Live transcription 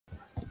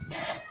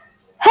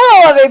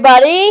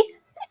everybody,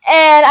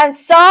 and I'm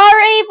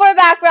sorry for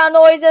background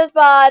noises,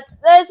 but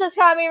this is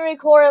coming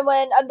recorded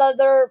when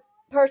another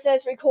person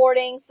is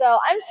recording, so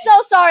I'm so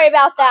sorry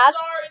about that.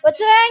 But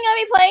today I'm going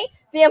to be playing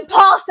the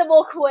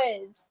Impossible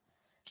Quiz.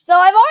 So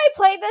I've already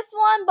played this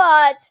one,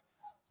 but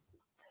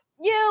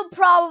you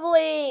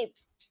probably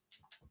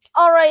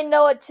already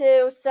know it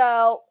too,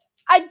 so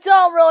I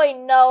don't really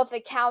know if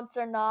it counts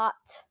or not.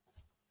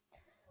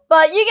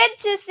 But you get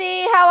to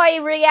see how I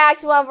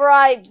react whenever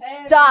I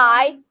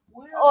die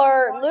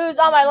or lose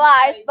all my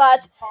lives,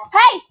 but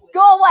hey,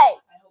 go away!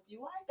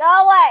 Go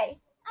away!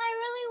 I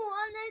really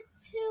wanted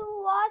to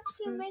watch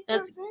you make a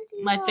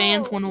video. My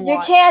fans want to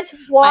watch. You can't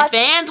watch. My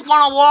fans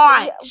want to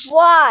watch.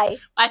 Why?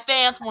 My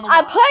fans want to watch.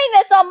 I'm putting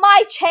this on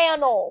my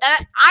channel.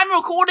 And I'm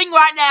recording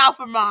right now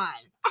for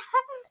mine.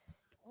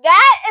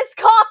 That is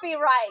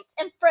copyright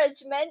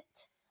infringement.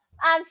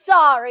 I'm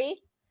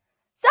sorry.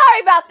 Sorry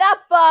about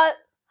that, but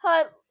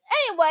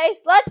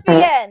anyways, let's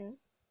begin.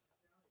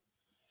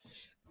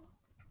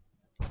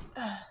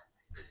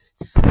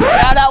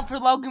 Shout out for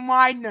Logan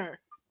Widener.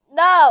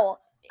 No,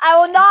 I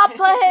will not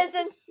put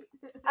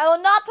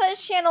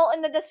his channel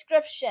in the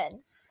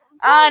description.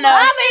 I know. How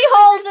many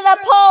holes in a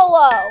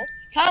polo?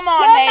 Come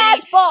on,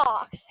 Haiti.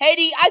 Box.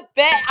 Haiti, I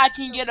bet I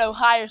can get a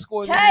higher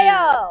score than you.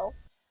 KO.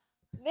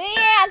 The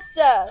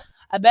answer.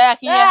 I bet I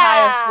can get a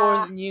higher score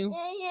than you.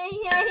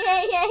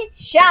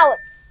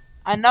 Shallots.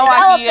 I know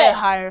I can get a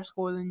higher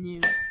score than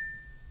you.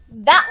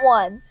 That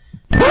one.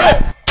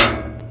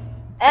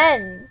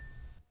 N.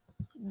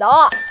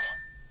 Not.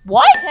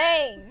 What?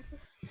 Tang.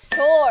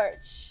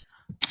 Torch.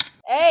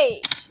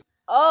 H.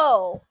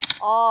 O.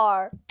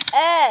 R.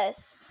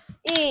 S.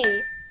 E.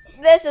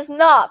 This is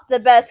not the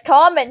best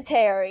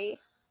commentary.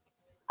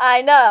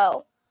 I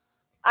know.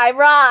 I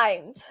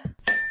rhymed.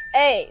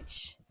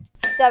 H.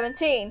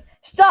 17.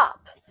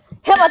 Stop.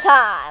 Hammer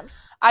time.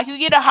 I could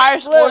get a higher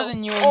score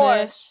than you in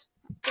this.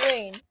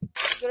 Green.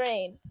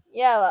 Green.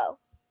 Yellow.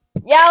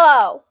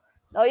 Yellow.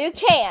 No, you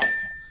can't.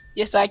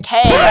 Yes, I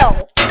can.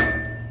 Teal.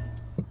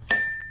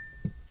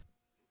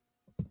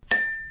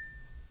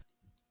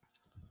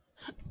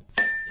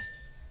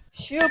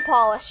 Shoe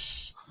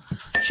polish.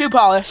 Shoe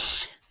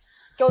polish.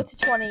 Go to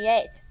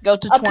 28. Go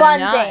to 29.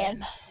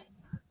 Abundance.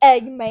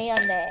 Egg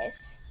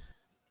mayonnaise.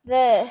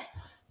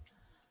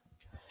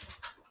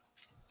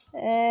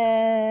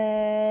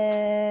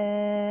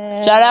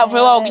 Shout out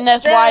for Logan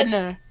S.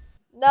 Widener.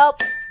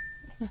 Nope.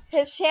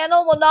 His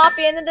channel will not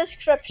be in the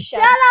description.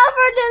 Shout out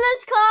for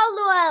Dennis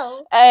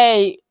Caldwell.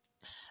 Hey,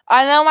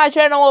 I know my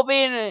channel will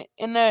be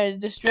in the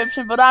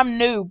description, but I'm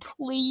new.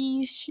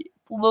 Please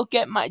look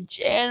at my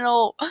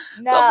channel.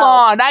 No, come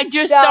on, I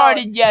just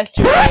started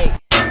yesterday.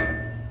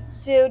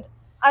 Dude,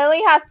 I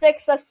only have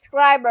 6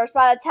 subscribers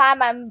by the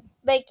time I'm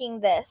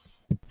making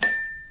this.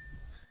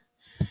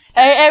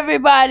 Hey,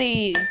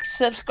 everybody,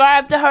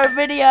 subscribe to her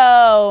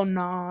video.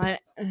 Not.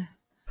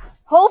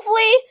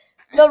 Hopefully,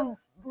 the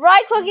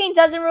right-clicking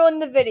doesn't ruin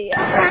the video.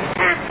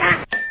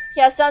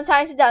 Yeah,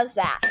 sometimes it does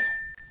that.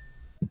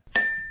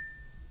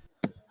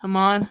 Come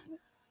on.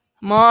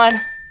 Come on.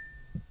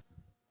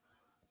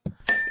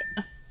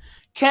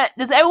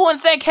 Does everyone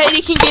think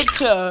Katie can get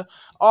to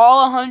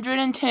all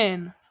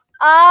 110?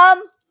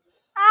 My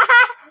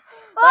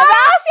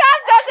mouse cam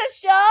doesn't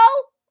show.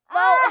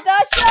 Well, it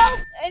does show.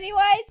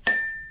 Anyways,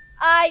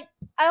 I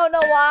don't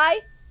know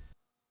why.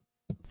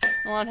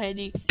 Come on,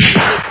 Haiti. You're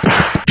 60.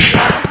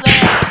 You're almost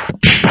there.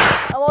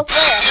 Almost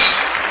there.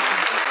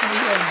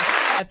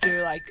 After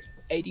like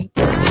 80.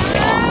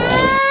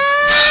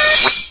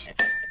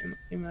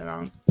 Am I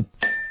wrong?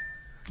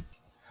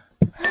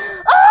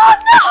 Oh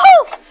no!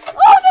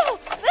 Oh no!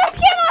 This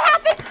cannot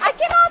happen! I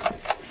cannot!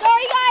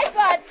 Sorry guys,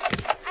 but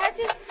I have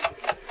to...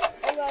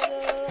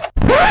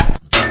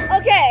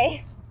 Okay.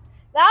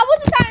 That was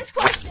a science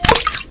question.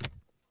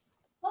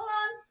 Hold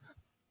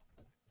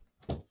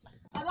on.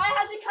 I might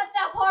have to cut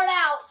that part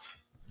out.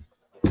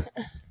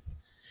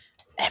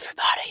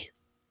 Everybody.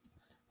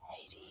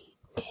 Haiti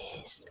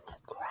is a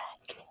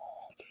crack.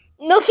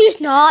 No, she's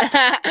not.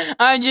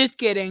 I'm just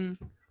kidding.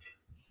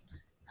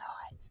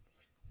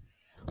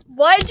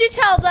 What did you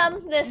tell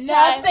them this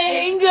time?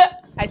 Nothing.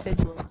 I said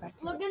you were a crack.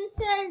 Logan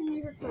said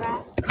you're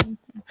correct.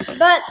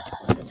 But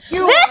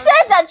this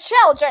is a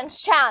children's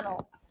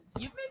channel.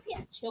 You're making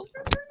a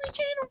children-friendly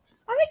channel?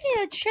 I'm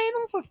making a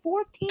channel for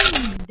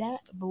 14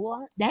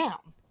 down.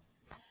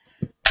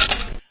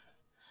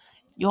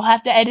 You'll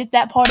have to edit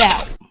that part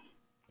out.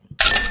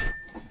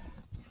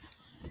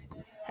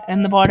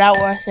 And the part out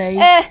where I say...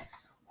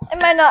 It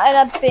might not end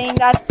up being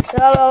that...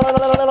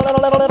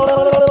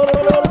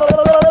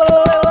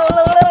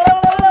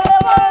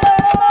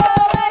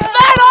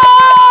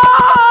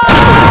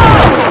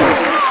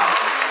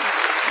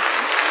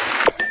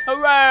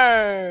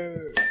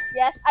 Hooray!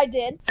 Yes, I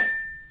did.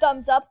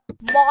 Thumbs up.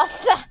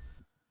 Moth.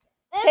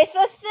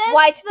 Tasteless simple.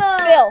 white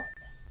filth.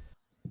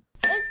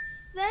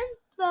 It's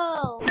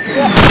simple.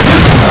 Yeah.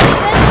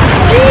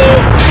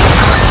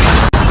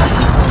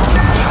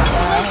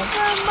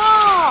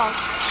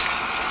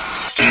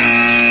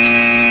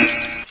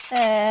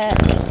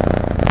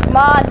 Come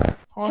on.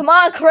 Come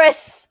on,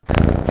 Chris.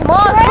 Come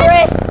on,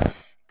 Chris.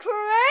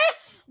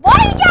 Chris? Why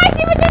are you guys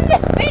even in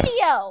this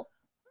video?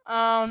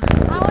 I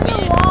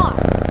wonder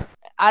why.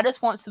 I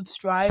just want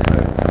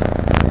subscribers.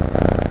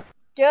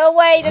 Go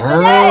away. This isn't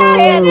a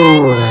channel.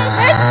 You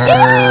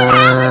don't even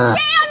have a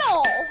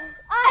channel.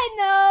 I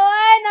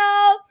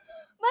know.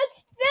 But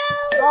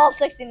still. All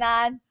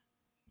 69.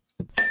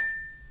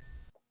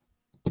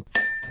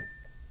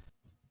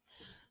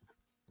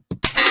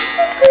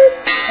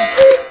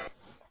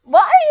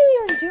 What are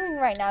you even doing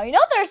right now? You know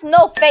there's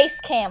no face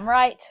cam,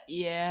 right?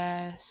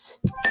 Yes.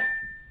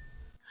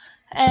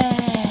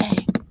 Hey.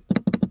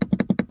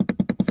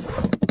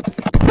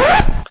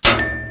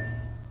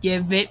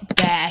 Give it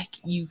back,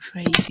 you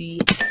crazy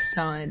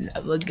son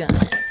of a gun.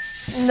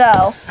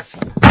 No.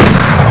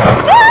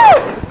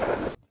 Dude!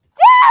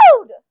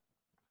 Dude!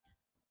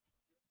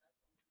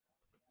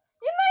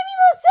 You made me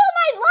lose 2 of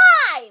my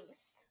lives!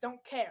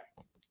 Don't care.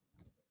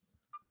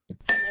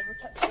 Never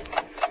touch it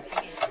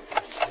again.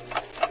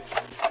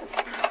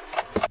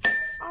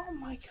 Oh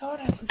my god,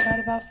 I forgot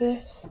about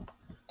this.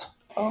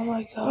 Oh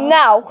my god.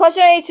 Now,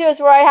 question 82 is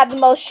where I have the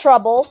most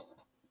trouble.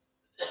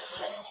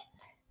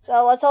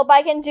 So let's hope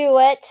I can do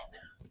it.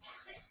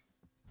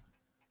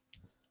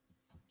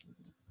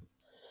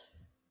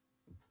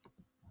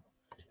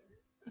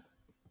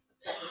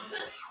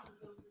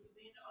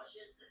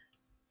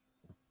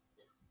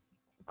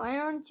 Why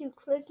aren't you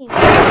clicking? I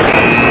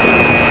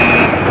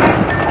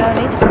don't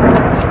need to.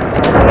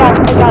 Oh god,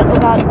 oh god, oh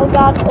god, oh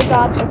god, oh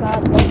god, oh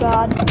god, oh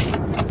god.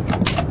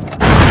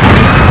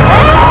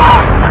 Yeah,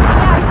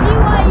 I see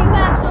why you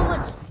have so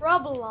much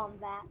trouble on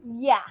that.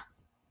 Yeah.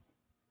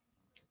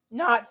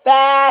 Not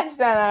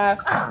fast enough.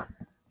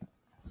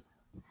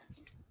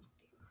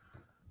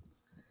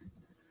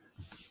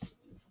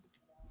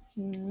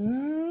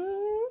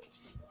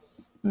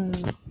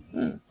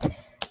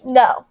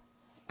 No.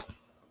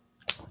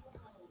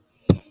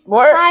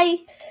 What? Hi.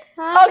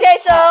 Okay,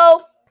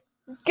 so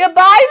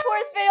goodbye before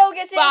this video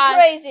gets any Bye.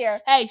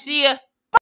 crazier. Hey, see ya.